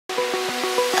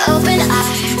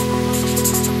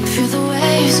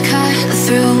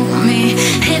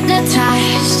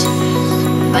hypnotized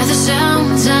by the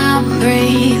sounds I'm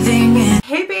breathing in.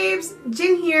 Hey babes,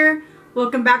 Jen here.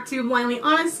 Welcome back to Blindly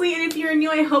Honestly, and if you're new,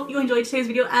 I hope you enjoyed today's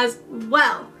video as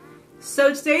well.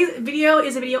 So today's video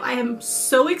is a video I am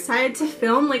so excited to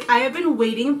film. Like, I have been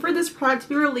waiting for this product to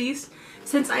be released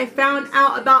since I found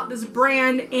out about this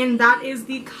brand, and that is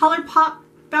the Colourpop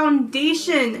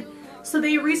Foundation. So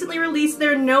they recently released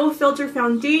their No-Filter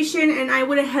Foundation, and I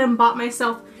went ahead and bought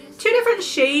myself two different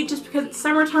shades just because it's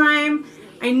summertime.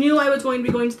 I knew I was going to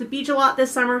be going to the beach a lot this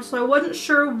summer, so I wasn't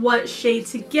sure what shade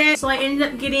to get. So I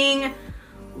ended up getting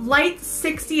Light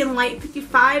 60 and Light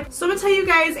 55. So I'm going to tell you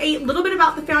guys a little bit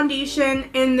about the foundation,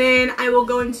 and then I will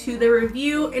go into the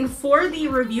review. And for the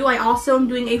review, I also am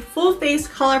doing a full face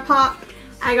Colourpop.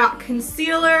 I got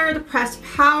concealer, the pressed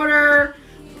powder,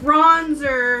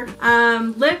 bronzer,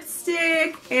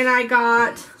 lipstick, and I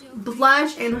got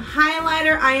blush and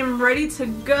highlighter. I am ready to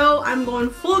go. I'm going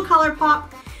full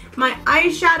Colourpop. My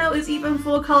eyeshadow is even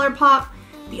full Colourpop.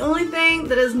 The only thing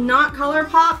that is not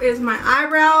Colourpop is my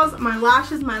eyebrows, my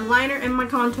lashes, my liner, and my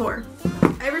contour.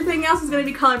 Everything else is going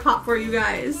to be Colourpop for you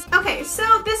guys. Okay,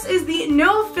 so this is the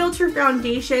No-Filter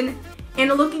Foundation, and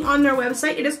looking on their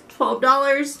website, it is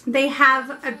 $12. They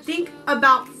have, I think,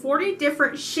 about 40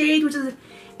 different shades, which is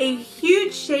a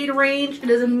huge shade range. It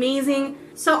is amazing.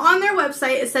 So on their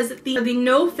website, it says that the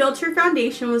No-Filter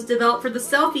Foundation was developed for the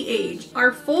selfie age.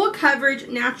 Our full coverage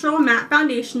natural matte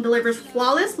foundation delivers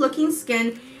flawless looking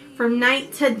skin from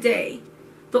night to day.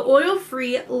 The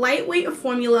oil-free, lightweight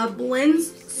formula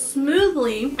blends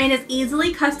smoothly and is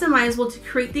easily customizable to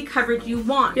create the coverage you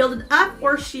want. Build it up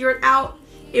or sheer it out.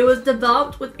 It was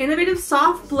developed with innovative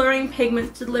soft blurring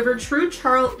pigments to deliver true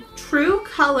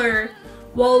color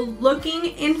while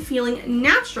looking and feeling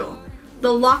natural. The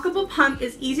lockable pump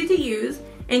is easy to use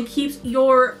and keeps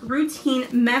your routine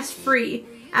mess-free.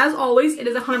 As always, it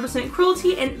is 100%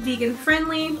 cruelty and vegan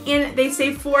friendly, and they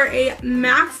say for a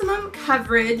maximum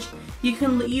coverage, you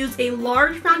can use a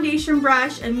large foundation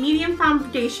brush, a medium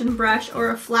foundation brush, or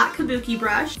a flat kabuki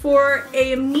brush. For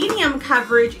a medium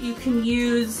coverage, you can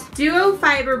use duo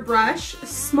fiber brush,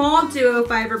 small duo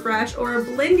fiber brush, or a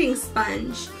blending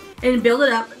sponge, and build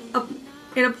it up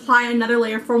and apply another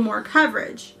layer for more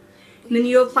coverage. And then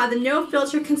you apply the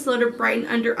No-Filter Concealer to brighten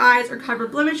under eyes or cover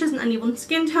blemishes and uneven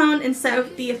skin tone instead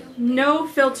of the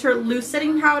No-Filter Loose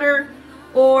Setting Powder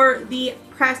or the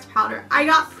pressed powder. I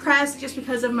got pressed just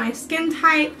because of my skin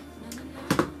type.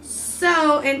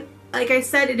 So, and like I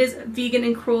said, it is vegan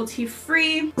and cruelty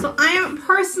free. So I am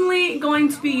personally going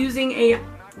to be using a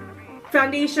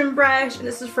foundation brush, and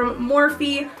this is from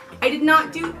Morphe. I did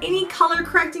not do any color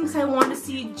correcting because I wanted to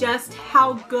see just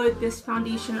how good this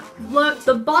foundation looks.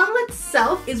 The bottle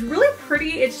itself is really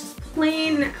pretty. It's just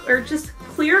plain, or just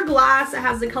clear glass. It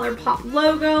has the Colourpop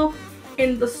logo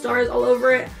and the stars all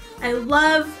over it. I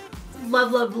love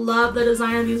the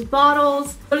design of these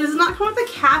bottles. But it does not come with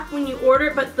a cap when you order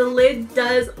it, but the lid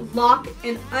does lock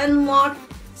and unlock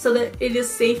so that it is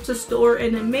safe to store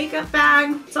in a makeup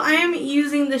bag. So I am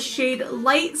using the shade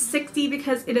Light 60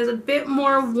 because it is a bit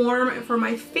more warm for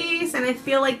my face, and I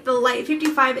feel like the Light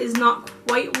 55 is not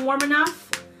quite warm enough.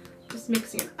 Just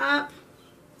mixing it up.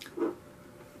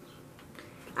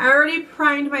 I already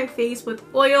primed my face with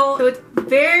oil, so it's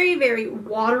very, very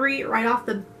watery right off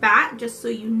the bat, just so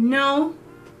you know.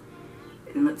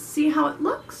 And let's see how it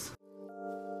looks.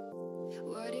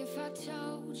 What if I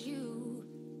told you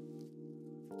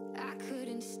I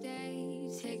couldn't stay?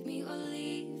 Take me or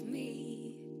leave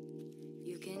me.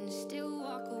 You can still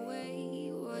walk away.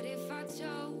 What if I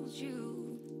told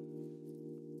you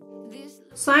this?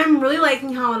 So I'm really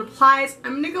liking how it applies.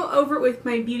 I'm going to go over it with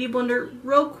my beauty blender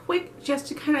real quick just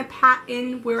to kind of pat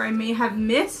in where I may have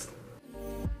missed.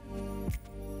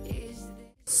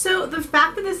 So the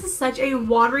fact that this is such a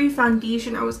watery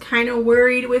foundation, I was kind of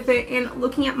worried with it, and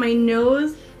looking at my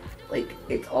nose, like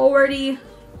it's already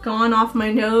gone off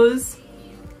my nose.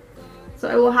 So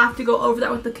I will have to go over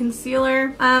that with the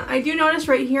concealer. I do notice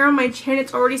right here on my chin,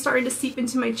 it's already starting to seep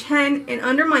into my chin, and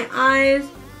under my eyes,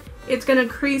 it's gonna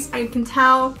crease, I can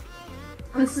tell.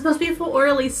 This is supposed to be for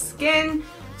oily skin,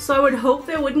 so I would hope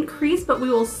that it wouldn't crease, but we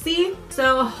will see.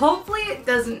 So hopefully it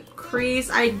doesn't crease.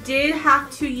 I did have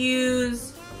to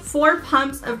use 4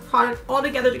 pumps of product all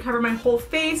together to cover my whole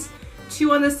face.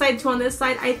 2 on this side, 2 on this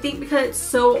side. I think because it's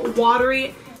so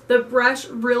watery, the brush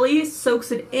really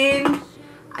soaks it in.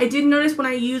 I did notice when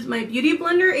I used my beauty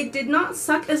blender, it did not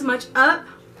suck as much up.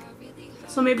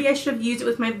 So maybe I should have used it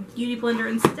with my beauty blender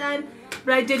instead.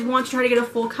 But I did want to try to get a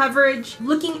full coverage.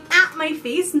 Looking at my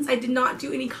face, since I did not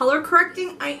do any color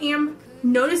correcting, I am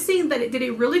noticing that it did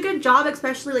a really good job,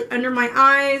 especially like under my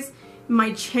eyes,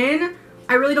 my chin.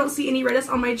 I really don't see any redness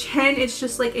on my chin. It's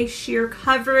just like a sheer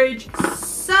coverage.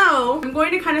 So I'm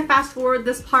going to kind of fast forward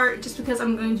this part just because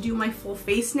I'm going to do my full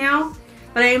face now.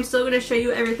 But I am still going to show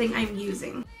you everything I'm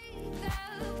using.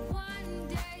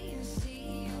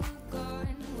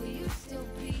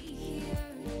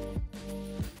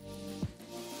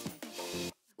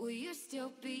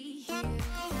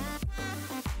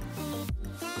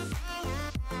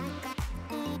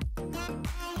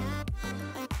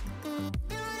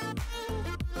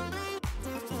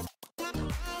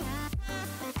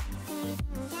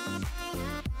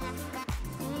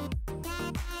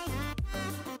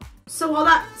 So while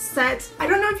that's set, I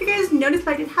don't know if you guys noticed,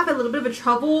 but I did have a little bit of a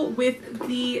trouble with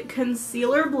the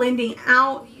concealer blending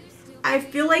out. I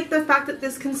feel like the fact that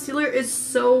this concealer is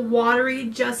so watery,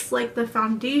 just like the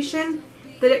foundation,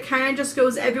 that it kind of just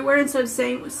goes everywhere instead of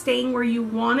staying where you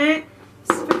want it.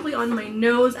 Specifically on my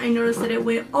nose, I noticed that it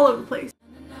went all over the place.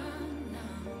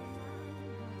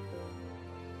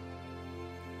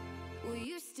 Will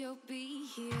you still be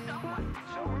here? So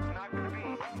it's not gonna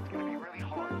be really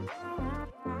hard.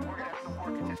 We're gonna have to work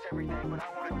at this every day, but I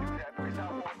want to do that because I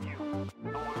want you.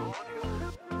 I want all of you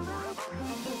forever.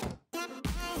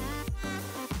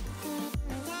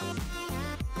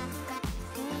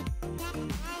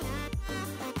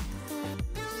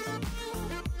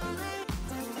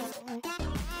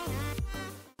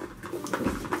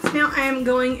 So now I am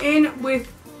going in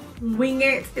with Wing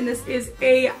It, and this is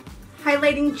a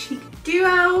highlighting cheek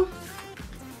duo.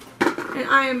 And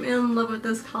I am in love with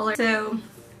this color. So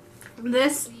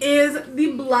this is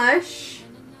the blush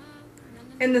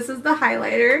and this is the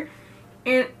highlighter,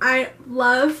 and I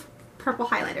love purple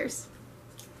highlighters.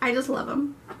 I just love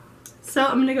them. So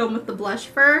I'm gonna go in with the blush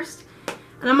first,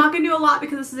 and I'm not gonna do a lot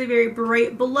because this is a very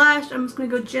bright blush. I'm just gonna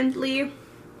go gently.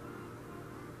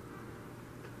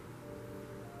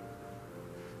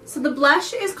 So the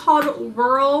blush is called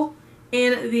Whirl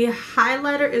and the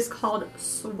highlighter is called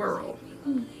Swirl.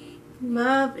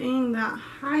 Loving that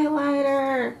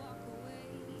highlighter.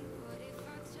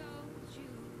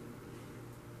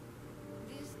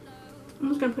 I'm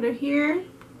just gonna put it here,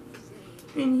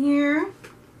 in here,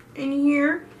 in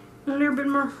here, a little bit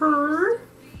more her.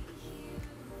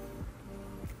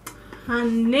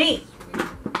 Honey.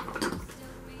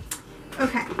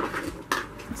 Okay.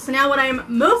 So now what I'm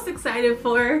most excited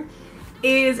for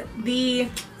is the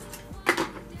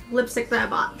lipstick that I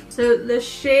bought. So the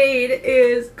shade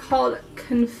is called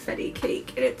Confetti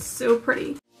Cake and it's so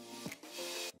pretty.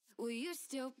 Will you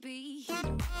still be here?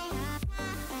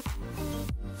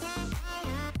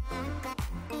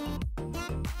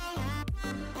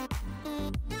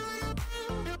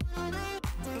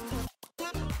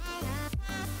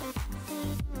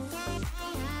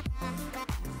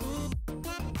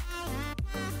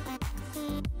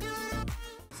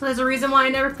 So there's a reason why I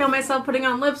never film myself putting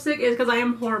on lipstick is because I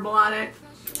am horrible at it.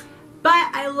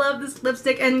 But I love this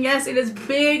lipstick, and yes, it is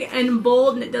big and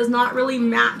bold and it does not really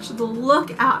match the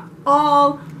look at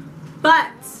all. But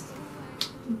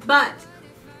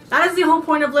that is the whole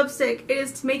point of lipstick. It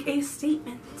is to make a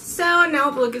statement. So now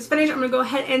the look is finished. I'm going to go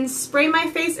ahead and spray my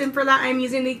face, and for that I'm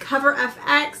using the Cover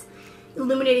FX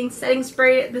Illuminating Setting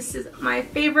Spray. This is my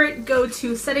favorite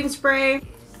go-to setting spray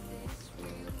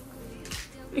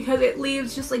because it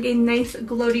leaves just like a nice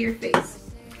glow to your face.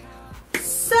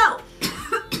 So,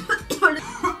 this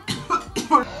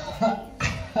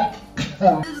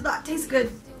does not taste good.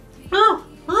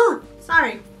 Oh,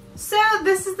 sorry. So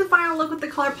this is the final look with the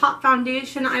Colourpop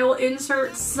foundation. I will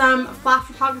insert some flash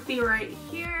photography right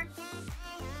here.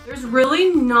 There's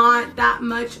really not that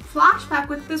much flashback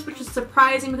with this, which is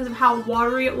surprising because of how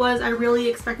watery it was. I really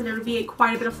expected there to be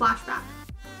quite a bit of flashback.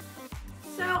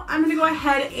 So I'm going to go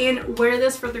ahead and wear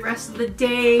this for the rest of the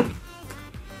day.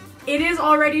 It is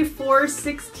already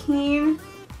 4:16,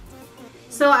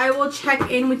 so I will check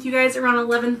in with you guys around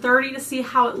 11:30 to see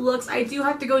how it looks. I do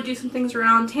have to go do some things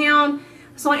around town,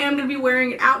 so I am going to be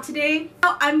wearing it out today.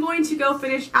 So I'm going to go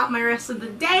finish out my rest of the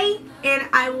day, and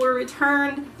I will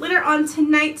return later on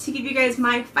tonight to give you guys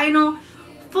my final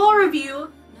full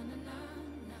review.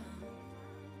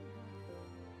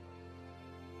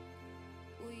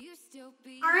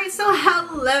 Alright, so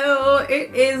hello.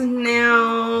 It is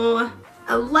now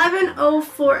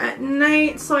 11:04 at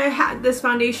night, so I had this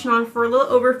foundation on for a little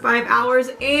over 5 hours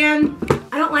and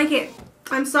I don't like it.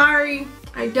 I'm sorry,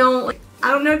 I don't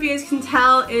know if you guys can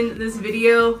tell in this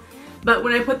video, but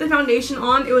when I put the foundation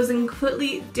on, it was a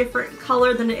completely different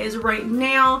color than it is right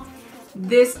now.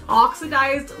 This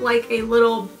oxidized like a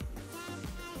little,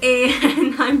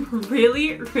 and I'm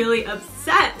really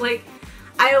upset. Like,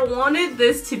 I wanted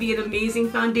this to be an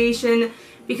amazing foundation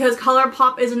because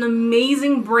Colourpop is an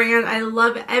amazing brand. I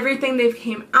love everything they've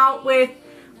came out with,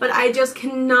 but I just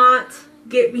cannot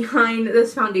get behind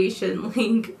this foundation.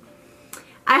 Like,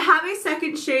 I have a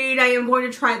second shade. I am going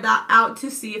to try that out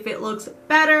to see if it looks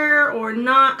better or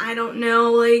not. I don't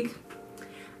know. Like,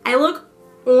 I look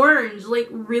orange, like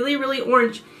really, really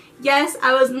orange. Yes,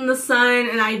 I was in the sun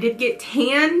and I did get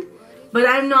tan, but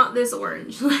I'm not this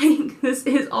orange. Like, this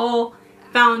is all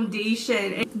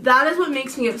foundation. And that is what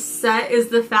makes me upset, is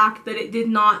the fact that it did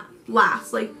not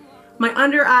last. Like, my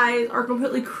under eyes are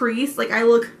completely creased. Like, I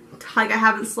look like I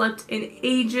haven't slept in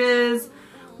ages.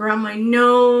 Around my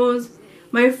nose.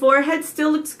 My forehead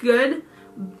still looks good,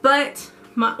 but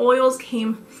my oils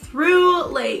came through.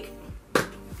 Like,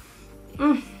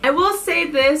 I will say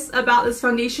this about this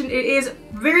foundation. It is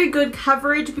very good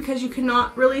coverage because you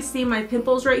cannot really see my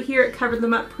pimples right here. It covered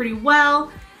them up pretty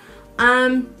well.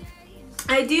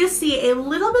 I do see a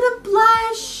little bit of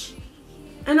blush.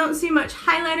 I don't see much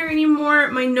highlighter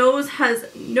anymore. My nose has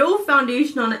no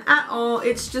foundation on it at all.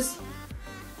 It's just,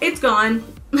 it's gone.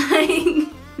 Like,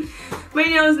 my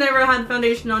nose never had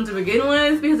foundation on to begin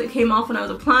with because it came off when I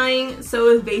was applying. So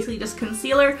it was basically just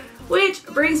concealer, which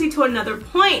brings me to another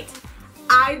point.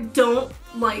 I don't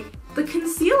like the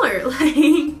concealer.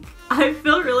 Like, I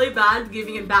feel really bad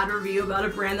giving a bad review about a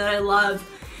brand that I love.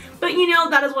 But you know,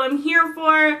 that is what I'm here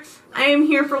for. I am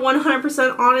here for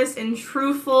 100% honest and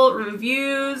truthful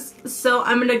reviews. So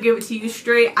I'm gonna give it to you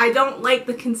straight. I don't like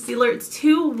the concealer. It's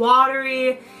too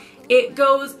watery. It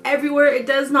goes everywhere. It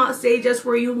does not stay just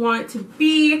where you want it to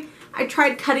be. I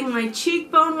tried cutting my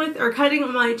cheekbone with, or cutting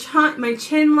my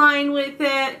chin line with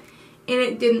it, and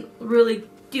it didn't really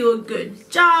do a good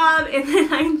job. And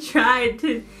then I tried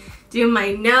to do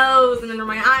my nose and under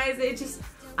my eyes. It just,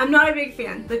 I'm not a big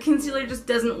fan. The concealer just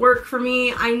doesn't work for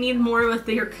me. I need more of a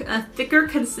thicker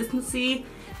consistency.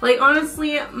 Like,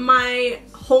 honestly, my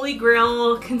holy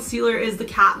grail concealer is the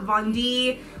Kat Von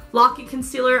D Locky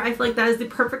Concealer. I feel like that is the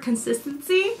perfect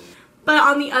consistency. But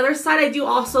on the other side, I do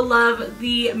also love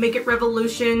the Make It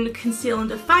Revolution Conceal and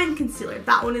Define Concealer.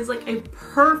 That one is like a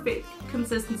perfect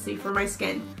consistency for my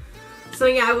skin. So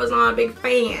yeah, I was not a big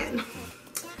fan.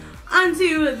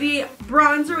 Onto the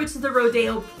bronzer, which is the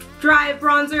Rodeo Dry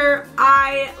Bronzer.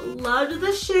 I loved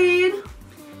the shade.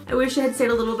 I wish it had stayed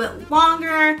a little bit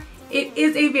longer. It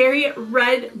is a very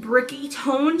red bricky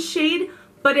tone shade,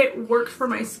 but it worked for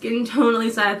my skin tone. At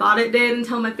least I thought it did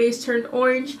until my face turned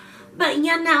orange. But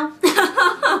yeah, no.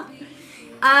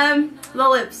 The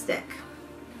lipstick.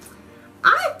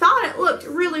 I thought it looked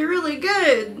really, really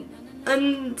good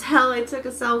until I took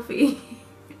a selfie.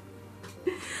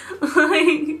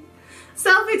 Like,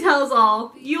 selfie tells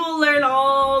all. You will learn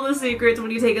all the secrets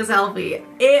when you take a selfie.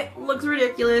 It looks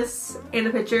ridiculous in a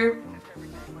picture.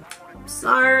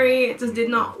 Sorry, it just did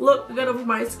not look good over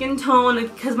my skin tone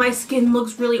because my skin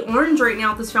looks really orange right now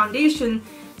with this foundation.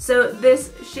 So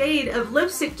this shade of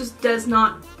lipstick just does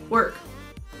not work.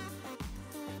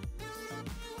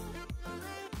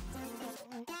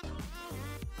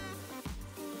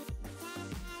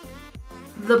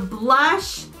 The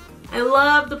blush, I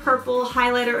love the purple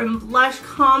highlighter and blush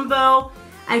combo.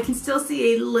 I can still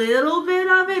see a little bit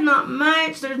of it, not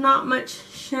much. There's not much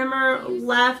shimmer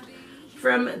left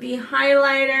from the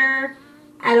highlighter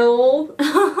at all.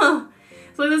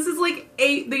 So this is like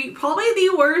probably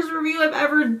the worst review I've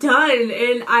ever done,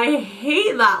 and I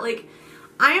hate that. Like,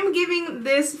 I am giving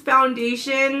this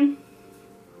foundation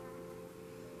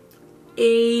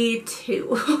a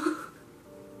 2.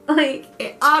 Like,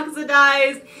 it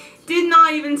oxidized, did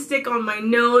not even stick on my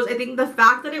nose. I think the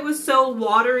fact that it was so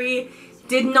watery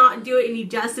did not do it any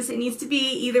justice. It needs to be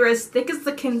either as thick as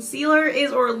the concealer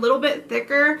is or a little bit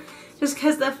thicker, just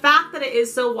because the fact that it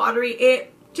is so watery,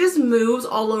 it just moves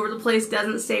all over the place,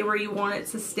 doesn't stay where you want it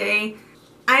to stay.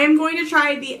 I am going to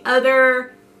try the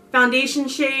other foundation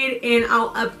shade and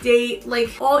I'll update, like,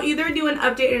 I'll either do an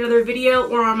update in another video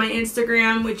or on my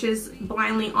Instagram, which is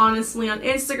Blindly Honestly on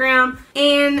Instagram.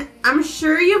 And I'm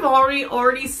sure you've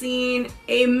already seen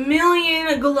a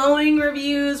million glowing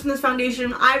reviews from this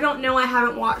foundation. I don't know, I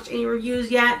haven't watched any reviews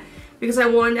yet because I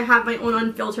wanted to have my own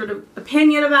unfiltered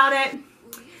opinion about it.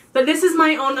 But this is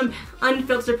my own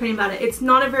unfiltered opinion about it. It's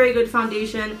not a very good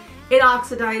foundation. It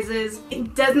oxidizes.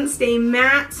 It doesn't stay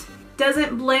matte.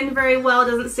 Doesn't blend very well.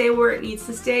 Doesn't stay where it needs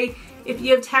to stay. If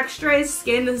you have texturized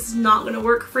skin, this is not going to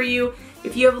work for you.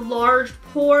 If you have large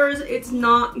pores, it's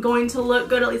not going to look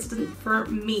good. At least it doesn't for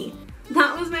me.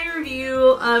 That was my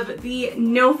review of the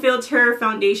No Filter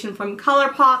foundation from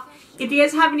Colourpop. If you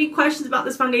guys have any questions about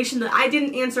this foundation that I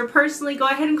didn't answer personally, go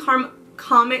ahead and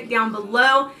comment down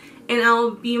below, and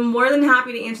I'll be more than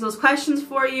happy to answer those questions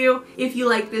for you. If you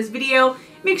like this video,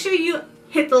 make sure you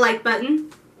hit the like button,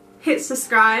 hit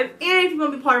subscribe, and if you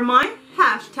want to be part of my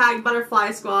hashtag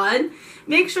butterfly squad,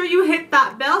 make sure you hit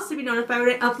that bell so you be notified when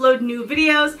I upload new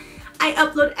videos. I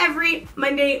upload every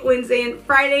Monday, Wednesday, and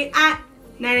Friday at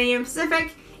 9 a.m.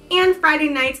 Pacific, and Friday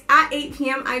nights at 8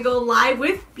 p.m. I go live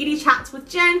with Beauty Chats with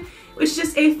Jen, which is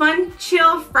just a fun,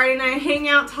 chill Friday night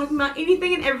hangout talking about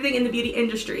anything and everything in the beauty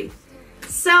industry.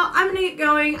 So I'm gonna get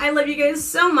going. I love you guys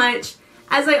so much.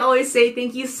 As I always say,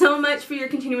 thank you so much for your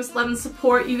continuous love and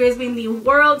support. You guys mean the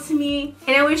world to me.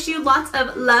 And I wish you lots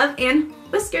of love and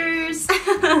whiskers.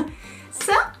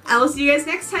 So, I will see you guys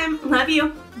next time. Love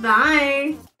you.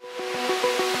 Bye.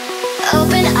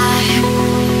 Open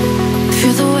eye,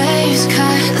 feel the waves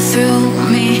cut through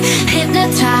me,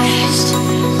 hypnotized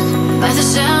by the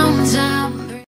sounds of